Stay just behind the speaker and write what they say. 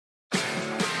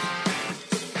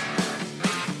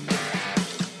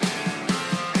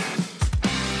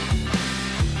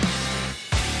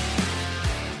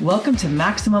Welcome to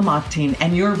Maximum Octane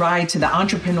and your ride to the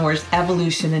entrepreneur's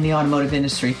evolution in the automotive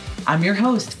industry. I'm your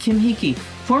host, Kim Hickey,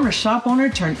 former shop owner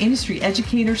turned industry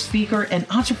educator, speaker, and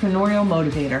entrepreneurial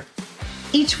motivator.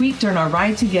 Each week during our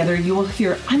ride together, you will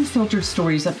hear unfiltered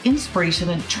stories of inspiration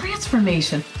and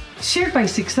transformation shared by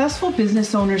successful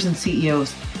business owners and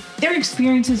CEOs. Their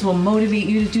experiences will motivate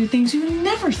you to do things you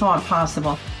never thought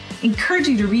possible, encourage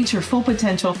you to reach your full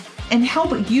potential, and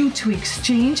help you to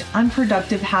exchange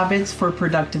unproductive habits for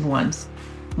productive ones.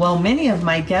 While many of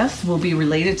my guests will be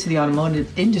related to the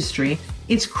automotive industry,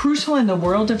 it's crucial in the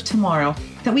world of tomorrow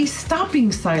that we stop being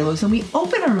silos and we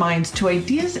open our minds to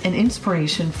ideas and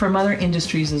inspiration from other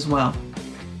industries as well.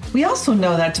 We also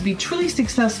know that to be truly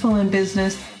successful in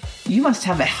business, you must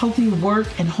have a healthy work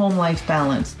and home life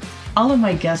balance. All of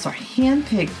my guests are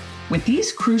handpicked with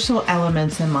these crucial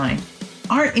elements in mind.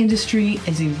 Our industry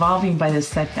is evolving by the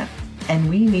second, and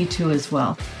we need to as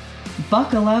well.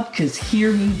 Buckle up, because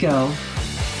here we go.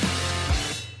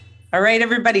 All right,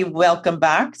 everybody, welcome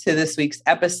back to this week's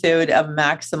episode of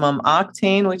Maximum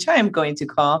Octane, which I am going to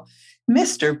call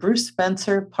Mr. Bruce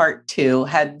Spencer Part 2.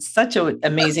 Had such an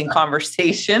amazing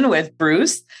conversation with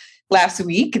Bruce last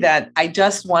week that I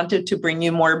just wanted to bring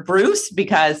you more Bruce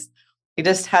because he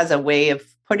just has a way of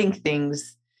putting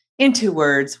things into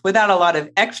words without a lot of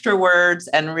extra words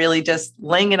and really just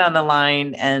laying it on the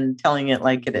line and telling it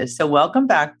like it is. So welcome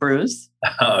back, Bruce.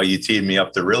 Oh, you teed me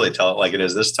up to really tell it like it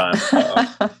is this time.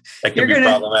 That could be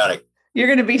problematic. You're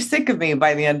going to be sick of me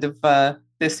by the end of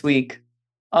this week,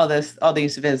 all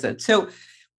these visits. So a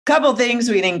couple things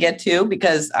we didn't get to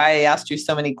because I asked you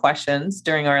so many questions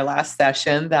during our last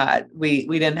session that we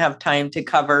didn't have time to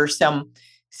cover some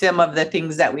of the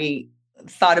things that we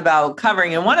thought about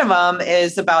covering. And one of them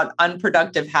is about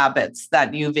unproductive habits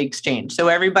that you've exchanged. So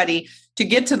everybody, to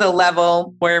get to the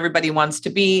level where everybody wants to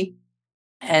be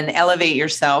and elevate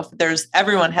yourself,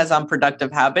 everyone has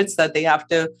unproductive habits that they have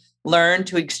to learn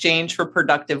to exchange for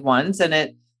productive ones.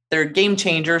 And they're game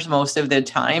changers most of the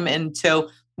time. And so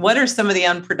what are some of the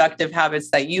unproductive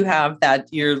habits that you have that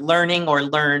you're learning or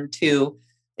learn to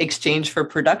exchange for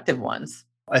productive ones?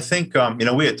 I think,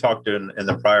 we had talked in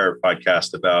the prior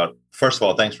podcast about, first of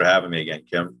all, thanks for having me again,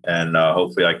 Kim. And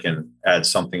hopefully I can add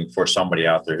something for somebody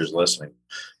out there who's listening.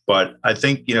 But I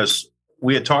think,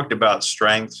 we had talked about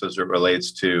strengths as it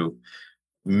relates to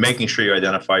making sure you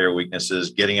identify your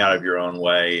weaknesses, getting out of your own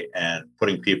way, and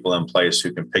putting people in place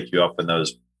who can pick you up in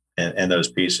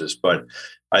those pieces. But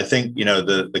I think,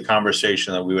 the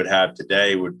conversation that we would have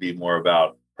today would be more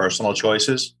about personal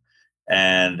choices.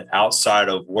 And outside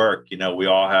of work, we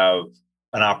all have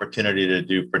an opportunity to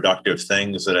do productive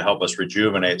things that help us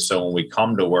rejuvenate. So when we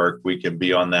come to work, we can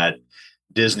be on that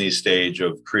Disney stage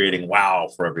of creating wow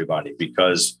for everybody.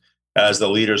 Because as the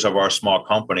leaders of our small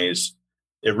companies,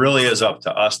 it really is up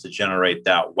to us to generate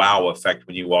that wow effect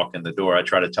when you walk in the door. I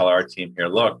try to tell our team here,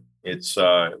 look, it's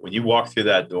when you walk through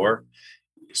that door,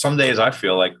 some days I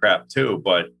feel like crap too,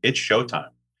 but it's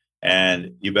showtime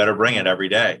and you better bring it every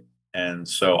day. And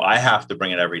so I have to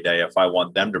bring it every day if I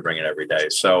want them to bring it every day.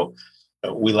 So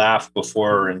we laughed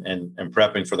before and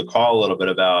prepping for the call a little bit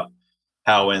about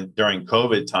how during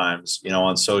COVID times,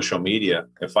 on social media,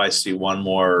 if I see one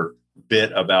more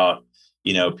bit about,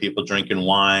 people drinking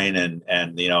wine and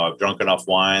I've drunk enough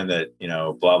wine that,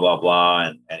 blah, blah,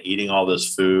 blah, and eating all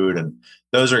this food. And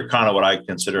those are kind of what I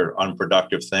consider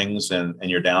unproductive things in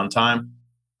your downtime.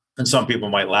 And some people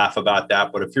might laugh about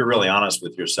that. But if you're really honest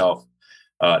with yourself,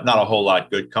 not a whole lot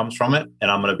good comes from it.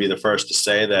 And I'm going to be the first to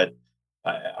say that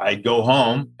I go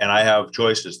home and I have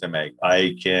choices to make.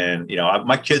 I can,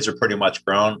 my kids are pretty much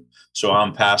grown. So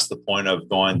I'm past the point of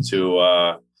going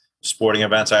to sporting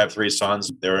events. I have 3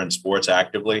 sons. They're in sports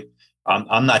actively.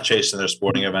 I'm not chasing their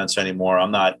sporting events anymore.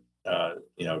 I'm not,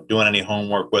 doing any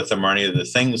homework with them or any of the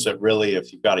things that really,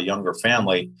 if you've got a younger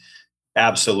family,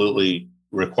 absolutely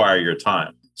require your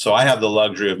time. So I have the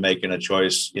luxury of making a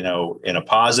choice, in a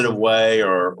positive way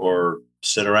or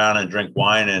sit around and drink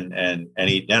wine and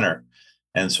eat dinner.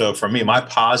 And so for me, my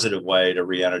positive way to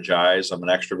re-energize, I'm an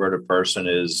extroverted person,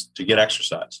 is to get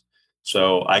exercise.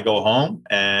 So I go home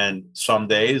and some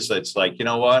days it's like, you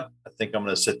know what, I think I'm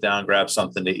going to sit down, grab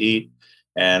something to eat.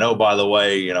 And, oh, by the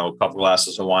way, a couple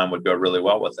glasses of wine would go really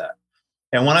well with that.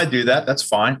 And when I do that, that's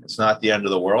fine. It's not the end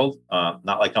of the world.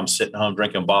 Not like I'm sitting home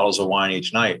drinking bottles of wine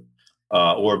each night.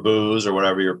 Or booze or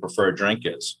whatever your preferred drink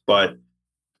is. But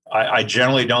I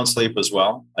generally don't sleep as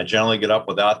well. I generally get up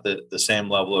without the same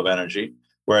level of energy.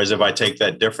 Whereas if I take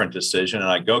that different decision and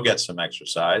I go get some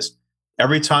exercise,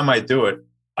 every time I do it,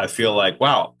 I feel like,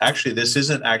 wow, actually, this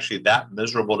isn't actually that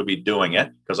miserable to be doing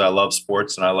it because I love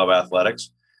sports and I love athletics.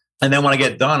 And then when I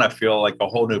get done, I feel like a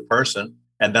whole new person.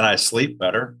 and then I sleep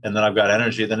better, and then I've got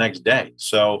energy the next day.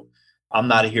 So I'm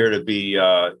not here to be,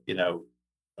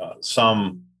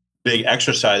 some big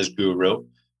exercise guru,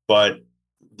 but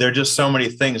there are just so many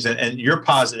things. And your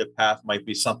positive path might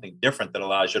be something different that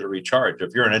allows you to recharge.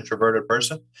 If you're an introverted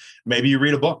person, maybe you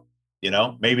read a book,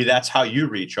 maybe that's how you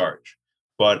recharge.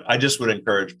 But I just would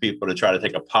encourage people to try to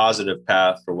take a positive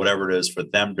path for whatever it is for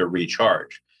them to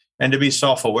recharge and to be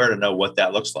self-aware to know what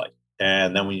that looks like.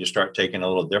 And then when you start taking a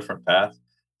little different path,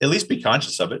 at least be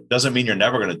conscious of it. Doesn't mean you're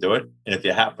never going to do it. And if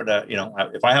you happen to,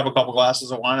 if I have a couple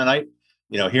glasses of wine a night,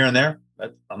 here and there,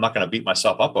 I'm not going to beat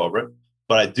myself up over it.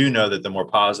 But I do know that the more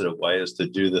positive way is to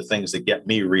do the things that get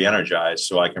me re-energized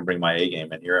so I can bring my A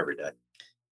game in here every day.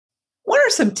 What are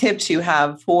some tips you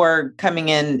have for coming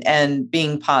in and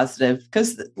being positive?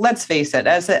 Because let's face it,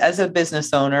 as a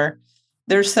business owner,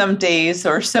 there's some days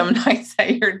or some nights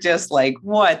that you're just like,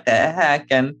 what the heck?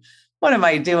 And what am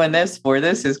I doing this for?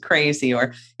 This is crazy.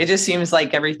 Or it just seems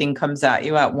like everything comes at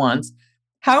you at once.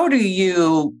 How do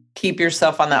you keep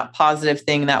yourself on that positive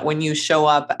thing that when you show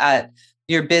up at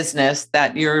your business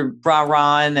that you're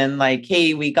rah-rah and like,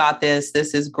 hey, we got this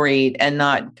is great, and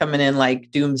not coming in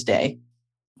like doomsday?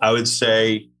 I would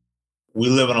say we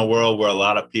live in a world where a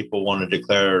lot of people want to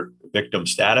declare victim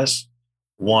status.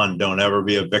 One, don't ever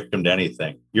be a victim to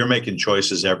anything. You're making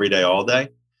choices every day, all day,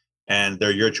 and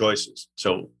they're your choices.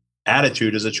 So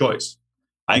attitude is a choice.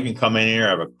 I can come in here,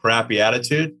 have a crappy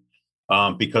attitude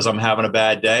because I'm having a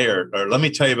bad day, or let me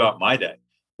tell you about my day.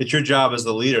 It's your job as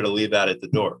the leader to leave that at the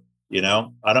door.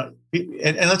 I don't,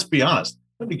 and let's be honest,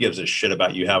 nobody gives a shit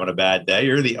about you having a bad day.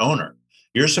 You're the owner.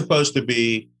 Your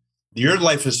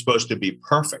life is supposed to be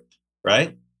perfect,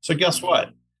 right? So guess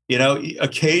what?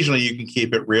 Occasionally you can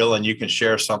keep it real and you can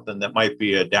share something that might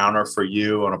be a downer for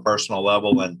you on a personal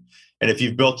level. And if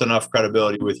you've built enough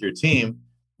credibility with your team,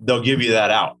 they'll give you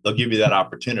that out. They'll give you that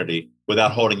opportunity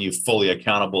without holding you fully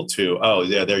accountable to, oh,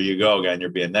 yeah, there you go again, you're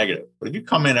being negative. But if you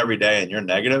come in every day and you're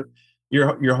negative,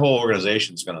 your whole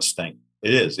organization is going to stink.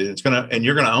 It is. And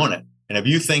you're going to own it. And if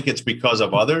you think it's because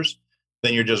of others,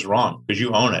 then you're just wrong, because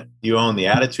you own it. You own the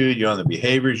attitude, you own the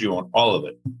behaviors, you own all of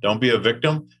it. Don't be a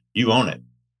victim. You own it.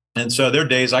 And so there are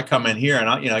days I come in here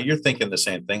and you're thinking the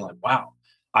same thing, like, wow,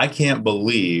 I can't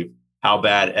believe how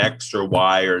bad X or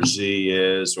Y or Z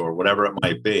is, or whatever it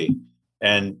might be.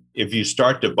 And if you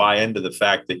start to buy into the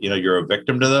fact that, you're a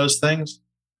victim to those things,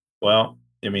 well,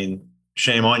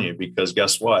 shame on you, because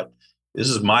guess what? This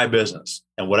is my business.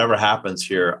 And whatever happens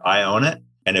here, I own it.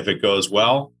 And if it goes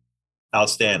well,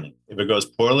 outstanding. If it goes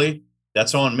poorly,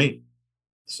 that's on me.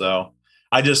 So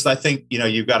I think,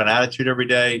 you've got an attitude every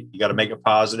day. You got to make it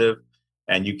positive,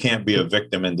 and you can't be a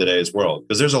victim in today's world,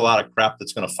 because there's a lot of crap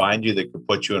that's going to find you that could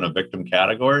put you in a victim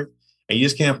category, and you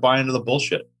just can't buy into the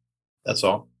bullshit. That's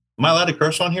all. Am I allowed to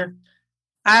curse on here?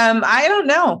 I don't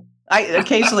know.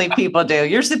 Occasionally people do.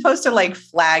 You're supposed to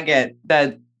flag it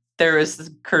that there is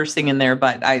cursing in there,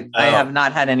 but I have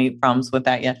not had any problems with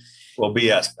that yet. Well,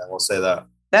 BS, then we'll say that.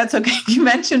 That's okay. You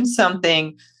mentioned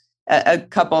something a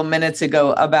couple of minutes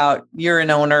ago about you're an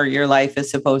owner, your life is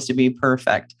supposed to be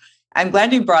perfect. I'm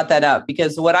glad you brought that up,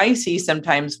 because what I see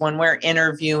sometimes when we're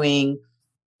interviewing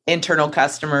internal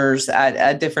customers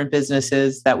at different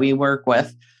businesses that we work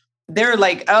with, they're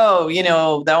like, oh,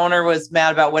 the owner was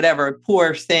mad about whatever,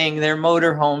 poor thing, their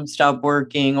motorhome stopped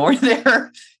working, or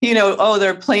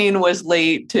their plane was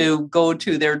late to go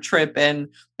to their trip in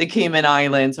the Cayman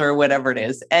Islands, or whatever it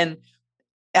is. And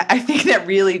I think that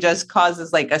really just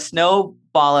causes a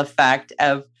snowball effect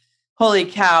of, holy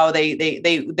cow,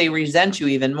 they resent you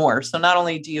even more. So not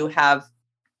only do you have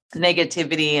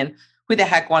negativity and who the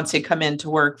heck wants to come into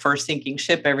work for a sinking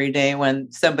ship every day when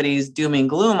somebody's doom and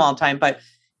gloom all the time, but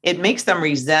it makes them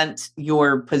resent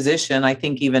your position, I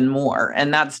think, even more.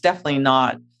 And that's definitely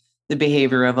not the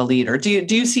behavior of a leader. Do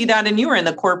you see that? And you were in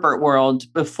the corporate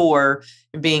world before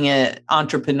being an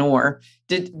entrepreneur.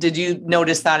 Did you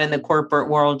notice that in the corporate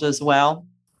world as well?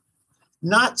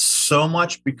 Not so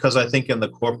much, because I think in the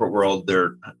corporate world,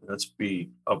 let's be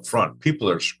upfront, people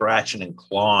are scratching and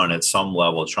clawing at some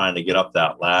level, trying to get up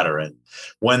that ladder. And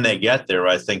when they get there,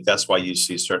 I think that's why you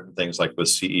see certain things like with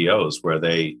CEOs, where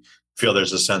they feel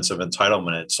there's a sense of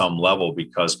entitlement at some level,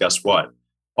 because guess what?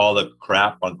 All the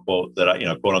crap, unquote, that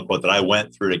quote unquote, that I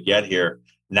went through to get here,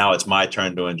 now it's my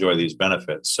turn to enjoy these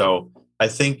benefits. So I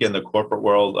think in the corporate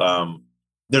world,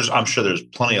 I'm sure there's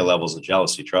plenty of levels of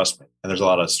jealousy, trust me. And there's a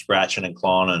lot of scratching and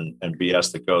clawing and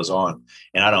BS that goes on.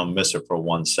 And I don't miss it for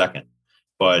 1 second.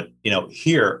 But,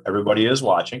 here, everybody is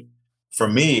watching. For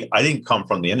me, I didn't come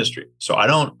from the industry. So I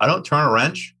don't turn a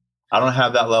wrench. I don't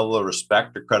have that level of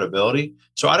respect or credibility.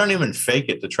 So I don't even fake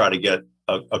it to try to get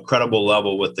a credible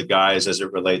level with the guys as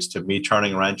it relates to me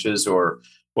turning wrenches or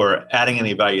adding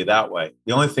any value that way.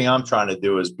 The only thing I'm trying to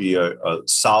do is be a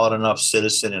solid enough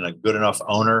citizen and a good enough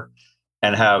owner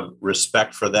and have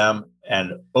respect for them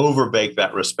and overbake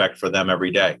that respect for them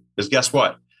every day. Because guess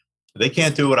what? They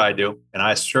can't do what I do, and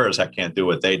I sure as heck can't do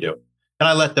what they do. And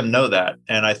I let them know that.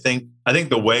 And I think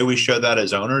the way we show that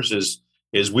as owners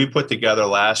is we put together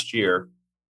last year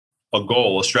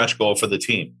a stretch goal for the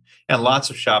team. And lots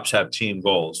of shops have team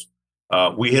goals.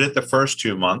 We hit it the first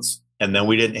 2 months, and then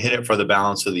we didn't hit it for the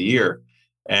balance of the year.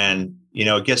 And,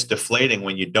 it gets deflating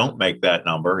when you don't make that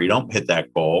number, you don't hit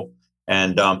that goal.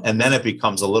 And then it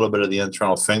becomes a little bit of the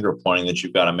internal finger pointing that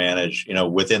you've got to manage,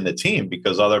 within the team,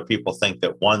 because other people think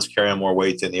that one's carrying more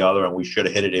weight than the other, and we should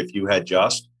have hit it if you had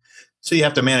just. So you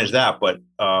have to manage that. But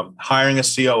hiring a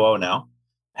COO now,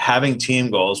 having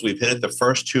team goals, we've hit it the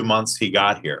first 2 months he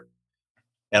got here.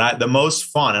 And the most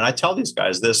fun, and I tell these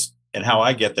guys this, and how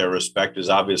I get their respect is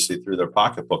obviously through their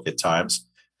pocketbook at times.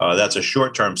 That's a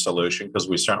short-term solution because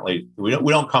we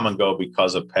don't come and go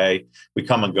because of pay. We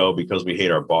come and go because we hate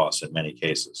our boss in many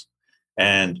cases.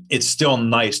 And it's still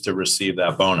nice to receive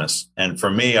that bonus. And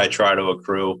for me, I try to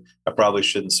accrue, I probably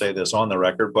shouldn't say this on the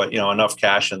record, but enough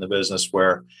cash in the business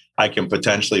where I can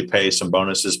potentially pay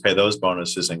those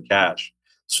bonuses in cash.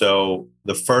 So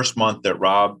the first month that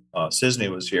Rob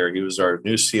Cisney was here, he was our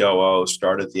new COO,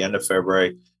 started at the end of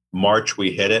February. March,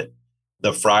 we hit it.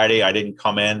 The Friday, I didn't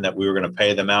come in that we were going to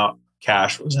pay them out.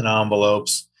 Cash was in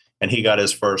envelopes, and he got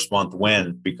his first month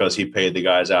win because he paid the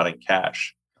guys out in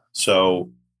cash.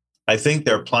 So I think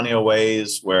there are plenty of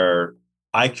ways where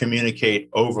I communicate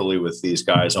overly with these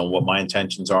guys on what my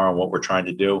intentions are and what we're trying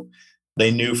to do.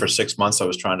 They knew for 6 months I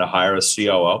was trying to hire a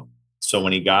COO. So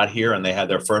when he got here and they had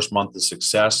their first month of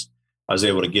success, I was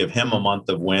able to give him a month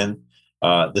of win.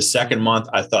 The second month,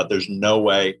 I thought there's no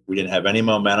way. We didn't have any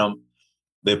momentum.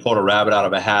 They pulled a rabbit out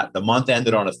of a hat. The month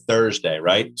ended on a Thursday,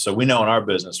 right? So we know in our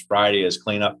business, Friday is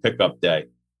cleanup pickup day.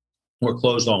 We're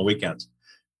closed on weekends.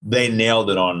 They nailed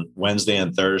it on Wednesday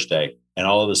and Thursday. And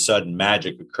all of a sudden,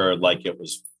 magic occurred like it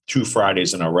was 2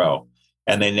 Fridays in a row.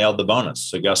 And they nailed the bonus.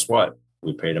 So guess what?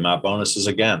 We paid him out bonuses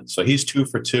again. So he's 2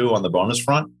 for 2 on the bonus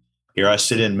front. Here I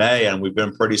sit in May, and we've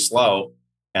been pretty slow.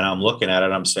 And I'm looking at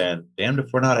it, I'm saying, damned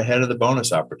if we're not ahead of the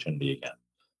bonus opportunity again.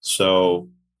 So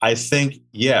I think,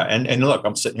 yeah. And look,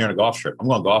 I'm sitting here in a golf shirt. I'm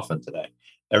going golfing today.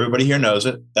 Everybody here knows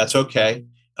it. That's okay.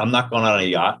 I'm not going on a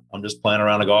yacht. I'm just playing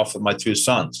around a golf with my 2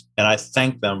 sons. And I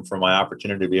thank them for my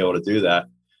opportunity to be able to do that,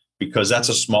 because that's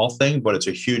a small thing, but it's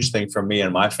a huge thing for me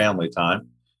and my family time,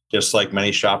 just like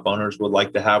many shop owners would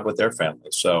like to have with their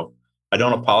families. So I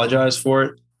don't apologize for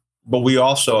it, but we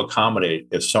also accommodate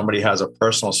if somebody has a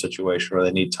personal situation where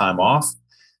they need time off,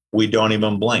 we don't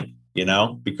even blink,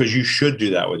 because you should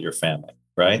do that with your family.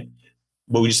 Right.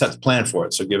 But we just have to plan for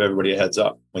it. So give everybody a heads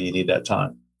up when you need that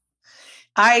time.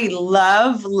 I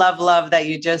love, love, love that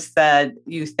you just said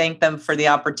you thank them for the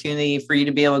opportunity for you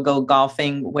to be able to go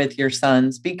golfing with your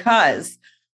sons, because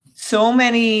so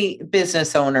many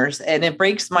business owners, and it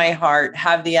breaks my heart,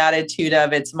 have the attitude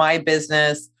of it's my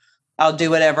business. I'll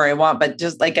do whatever I want, but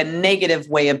just like a negative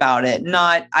way about it.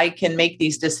 Not, I can make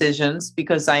these decisions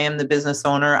because I am the business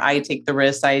owner. I take the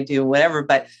risk, I do whatever,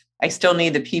 but I still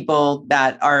need the people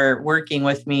that are working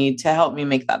with me to help me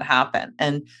make that happen.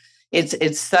 And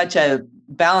it's such a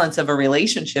balance of a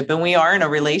relationship. And we are in a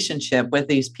relationship with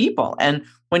these people. And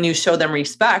when you show them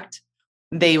respect,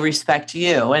 they respect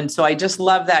you. And so I just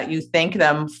love that you thank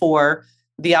them for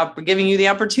giving you the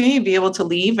opportunity to be able to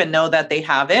leave and know that they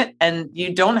have it. And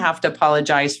you don't have to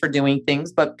apologize for doing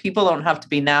things, but people don't have to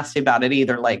be nasty about it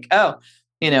either. Like, oh,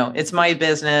 it's my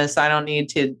business. I don't need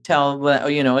to tell,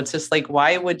 it's just like,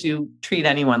 why would you treat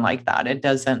anyone like that? It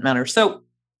doesn't matter. So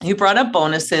you brought up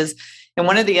bonuses. And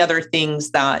one of the other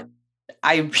things that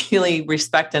I really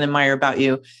respect and admire about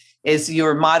you is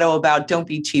your motto about don't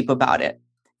be cheap about it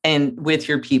and with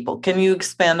your people. Can you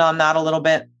expand on that a little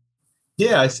bit?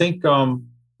 Yeah, I think,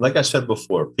 like I said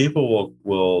before, people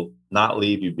will not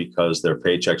leave you because their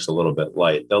paycheck's a little bit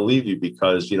light. They'll leave you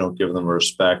because you don't give them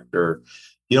respect, or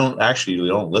you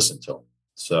don't listen to them.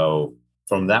 So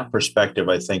from that perspective,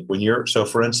 I think so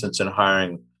for instance, in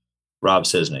hiring Rob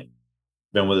Cisney,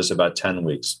 been with us about 10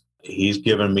 weeks. He's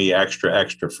given me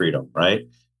extra freedom, right?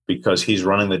 Because he's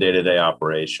running the day-to-day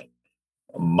operation.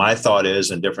 My thought is,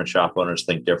 and different shop owners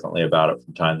think differently about it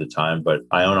from time to time, but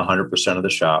I own 100% of the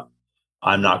shop.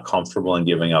 I'm not comfortable in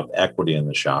giving up equity in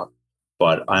the shop,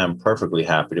 but I am perfectly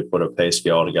happy to put a pay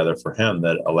scale together for him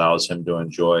that allows him to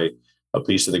enjoy a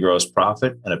piece of the gross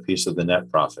profit and a piece of the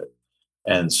net profit.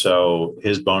 And so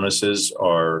his bonuses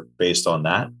are based on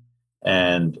that.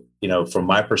 And from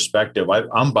my perspective,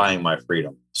 I'm buying my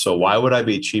freedom. So why would I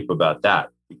be cheap about that?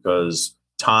 Because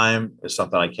time is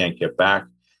something I can't get back.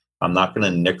 I'm not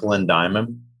going to nickel and dime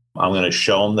him. I'm going to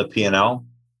show him the P&L.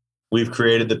 We've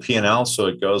created the P&L so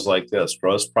it goes like this: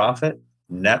 gross profit,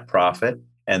 net profit,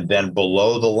 and then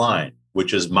below the line,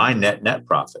 which is my net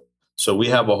profit. So we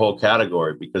have a whole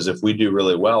category, because if we do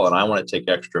really well and I want to take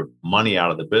extra money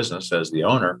out of the business as the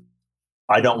owner,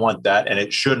 I don't want that, and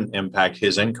it shouldn't impact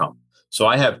his income. So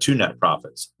I have two net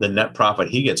profits: the net profit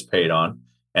he gets paid on,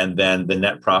 and then the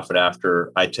net profit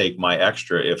after I take my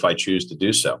extra if I choose to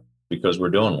do so, because we're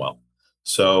doing well.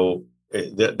 So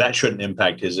that shouldn't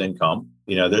impact his income.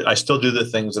 I still do the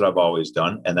things that I've always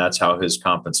done, and that's how his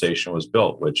compensation was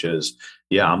built, which is,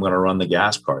 I'm going to run the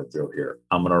gas card through here.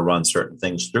 I'm going to run certain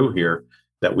things through here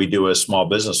that we do as small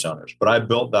business owners. But I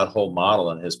built that whole model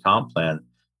and his comp plan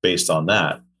based on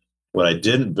that. What I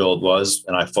didn't build was,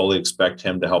 and I fully expect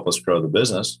him to help us grow the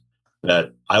business,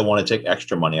 that I want to take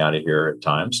extra money out of here at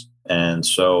times. And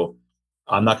so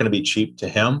I'm not going to be cheap to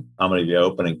him. I'm going to be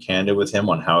open and candid with him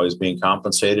on how he's being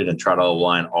compensated and try to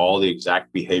align all the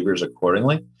exact behaviors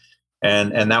accordingly.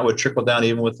 And that would trickle down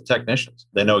even with the technicians.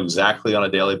 They know exactly on a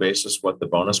daily basis what the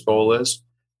bonus goal is.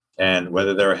 And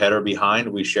whether they're ahead or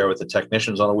behind, we share with the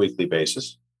technicians on a weekly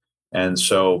basis. And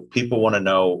so people want to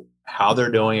know how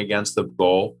they're doing against the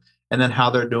goal, and then how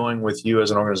they're doing with you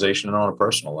as an organization and on a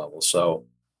personal level. So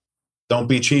don't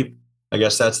be cheap. I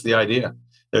guess that's the idea.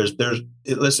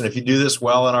 Listen, if you do this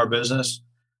well in our business,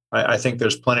 I think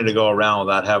there's plenty to go around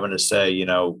without having to say,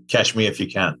 catch me if you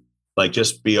can. Like,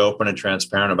 just be open and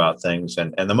transparent about things.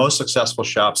 And the most successful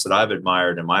shops that I've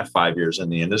admired in my 5 years in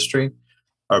the industry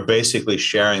are basically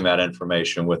sharing that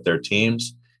information with their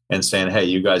teams and saying, hey,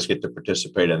 you guys get to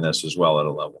participate in this as well at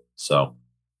a level. So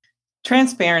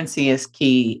transparency is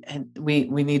key, and we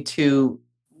need to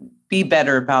be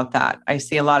better about that. I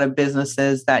see a lot of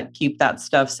businesses that keep that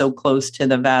stuff so close to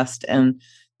the vest, and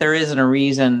there isn't a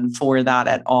reason for that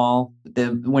at all.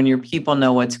 When your people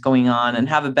know what's going on and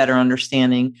have a better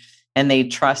understanding and they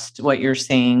trust what you're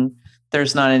saying,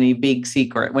 there's not any big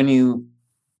secret. When you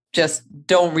just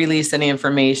don't release any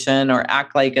information or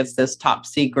act like it's this top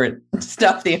secret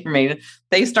stuff, the information,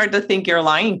 they start to think you're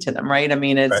lying to them, right? I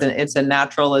mean, it's a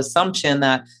natural assumption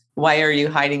that, why are you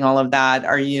hiding all of that?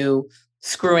 Are you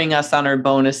screwing us on our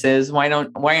bonuses? Why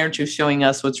aren't you showing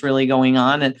us what's really going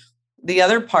on? And the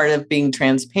other part of being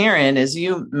transparent, as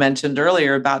you mentioned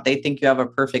earlier, about they think you have a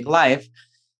perfect life.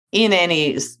 In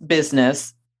any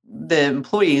business, the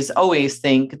employees always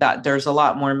think that there's a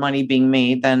lot more money being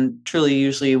made than truly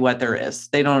usually what there is.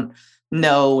 They don't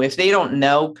know. If they don't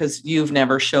know, because you've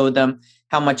never showed them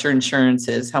how much your insurance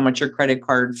is, how much your credit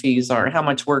card fees are, how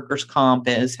much workers' comp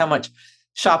is, how much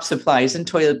shop supplies and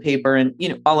toilet paper and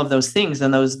all of those things,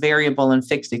 and those variable and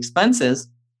fixed expenses,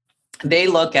 they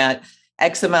look at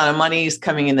X amount of money is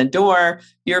coming in the door.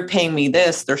 You're paying me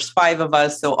this. There's 5 of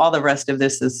us. So all the rest of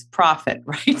this is profit,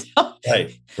 right?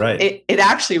 Right. It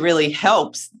actually really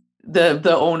helps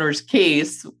the owner's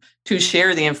case to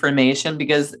share the information,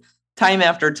 because time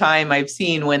after time I've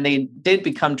seen when they did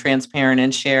become transparent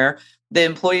and share, the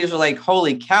employees were like,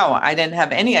 holy cow, I didn't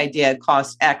have any idea it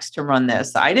cost X to run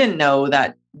this. I didn't know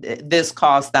that this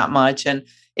cost that much. And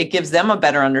it gives them a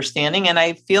better understanding. And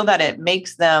I feel that it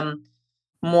makes them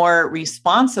more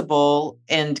responsible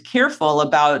and careful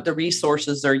about the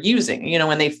resources they're using.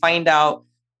 When they find out,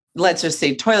 let's just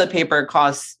say toilet paper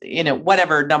costs,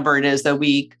 whatever number it is a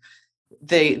week,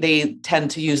 they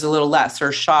tend to use a little less,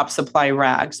 or shop supply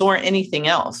rags, or anything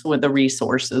else with the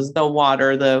resources, the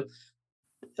water, the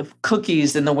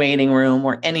cookies in the waiting room,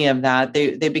 or any of that.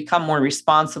 They become more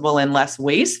responsible and less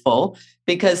wasteful,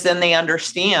 because then they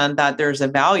understand that there's a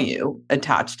value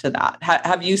attached to that.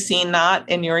 Have you seen that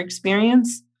in your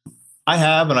experience? I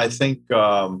have. And I think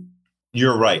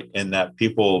you're right in that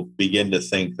people begin to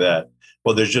think that,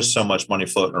 well, there's just so much money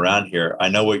floating around here. I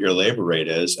know what your labor rate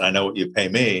is, and I know what you pay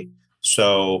me.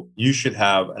 So you should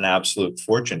have an absolute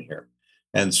fortune here.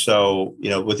 And so,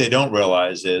 what they don't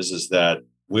realize is that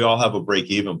we all have a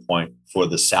break-even point for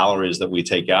the salaries that we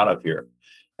take out of here.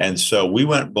 And so we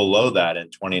went below that in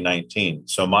 2019.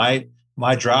 So my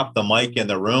drop the mic in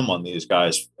the room on these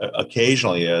guys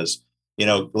occasionally is,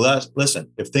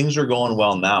 listen, if things are going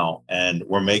well now and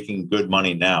we're making good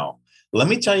money now, let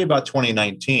me tell you about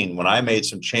 2019, when I made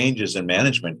some changes in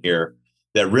management here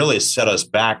that really set us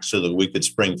back so that we could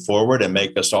spring forward and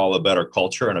make us all a better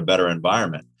culture and a better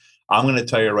environment. I'm going to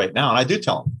tell you right now, and I do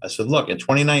tell them, I said, look, in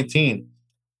 2019,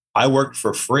 I worked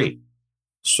for free.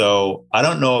 So I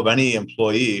don't know of any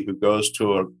employee who goes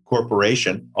to a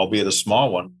corporation, albeit a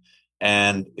small one,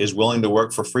 and is willing to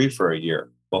work for free for a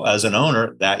year. Well, as an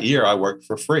owner that year, I worked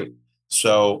for free.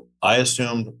 So I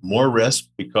assumed more risk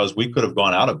because we could have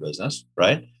gone out of business,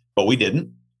 right? But we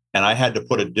didn't. And I had to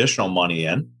put additional money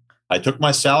in. I took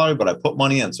my salary, but I put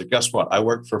money in. So guess what? I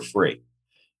worked for free.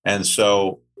 And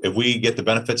so if we get the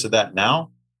benefits of that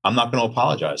now, I'm not going to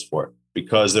apologize for it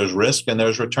because there's risk and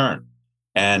there's return.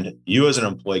 And you as an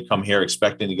employee come here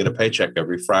expecting to get a paycheck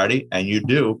every Friday, and you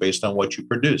do based on what you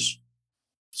produce.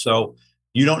 So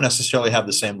you don't necessarily have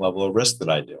the same level of risk that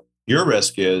I do. Your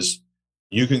risk is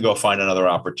you can go find another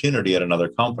opportunity at another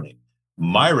company.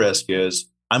 My risk is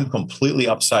I'm completely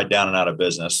upside down and out of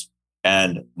business,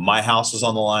 and my house is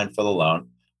on the line for the loan.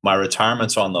 My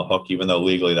retirement's on the hook, even though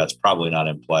legally that's probably not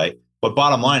in play. But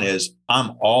bottom line is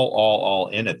I'm all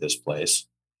in at this place.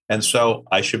 And so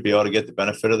I should be able to get the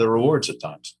benefit of the rewards at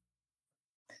times.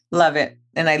 Love it.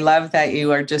 And I love that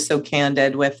you are just so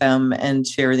candid with them and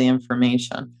share the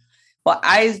information. Well,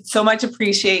 I so much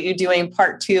appreciate you doing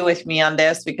part 2 with me on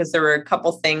this because there were a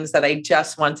couple things that I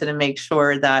just wanted to make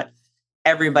sure that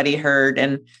everybody heard.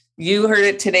 And you heard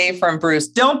it today from Bruce.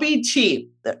 Don't be cheap.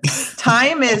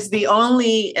 Time is the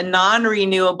only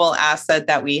non-renewable asset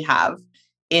that we have.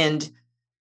 And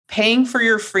paying for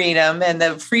your freedom and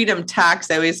the freedom tax,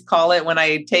 I always call it when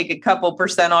I take a couple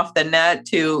 % off the net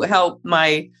to help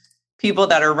my people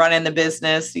that are running the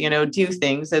business, do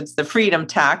things. It's the freedom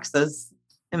tax, as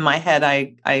in my head,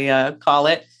 I call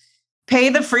it. Pay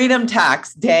the freedom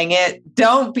tax, dang it.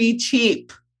 Don't be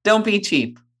cheap. Don't be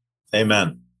cheap.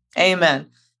 Amen. Amen.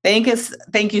 Thank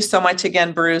you so much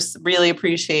again, Bruce. Really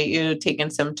appreciate you taking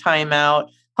some time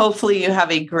out. Hopefully you have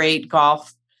a great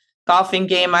golfing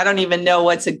game. I don't even know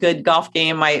what's a good golf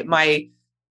game. My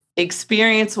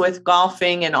experience with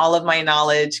golfing and all of my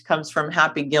knowledge comes from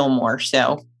Happy Gilmore.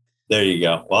 So there you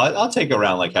go. Well, I'll take a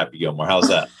round like Happy Gilmore. How's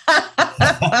that? All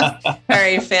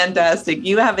right, fantastic.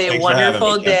 You have a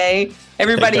wonderful day.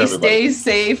 Everybody stay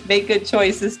safe, make good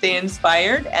choices, stay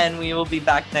inspired, and we will be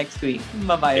back next week.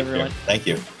 Bye-bye, everyone. Thank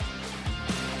you.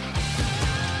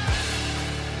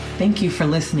 Thank you for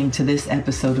listening to this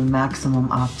episode of Maximum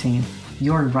Octane,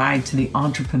 your ride to the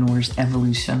entrepreneur's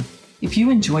evolution. If you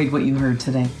enjoyed what you heard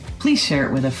today, please share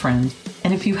it with a friend.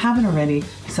 And if you haven't already,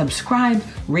 subscribe,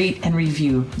 rate, and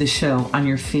review the show on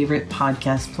your favorite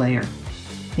podcast player.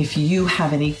 If you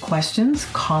have any questions,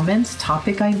 comments,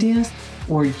 topic ideas,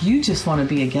 or you just want to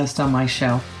be a guest on my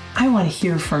show, I want to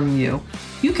hear from you.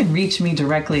 You can reach me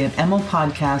directly at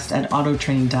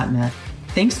mopodcast@autotraining.net.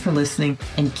 Thanks for listening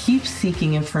and keep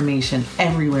seeking information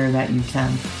everywhere that you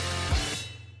can.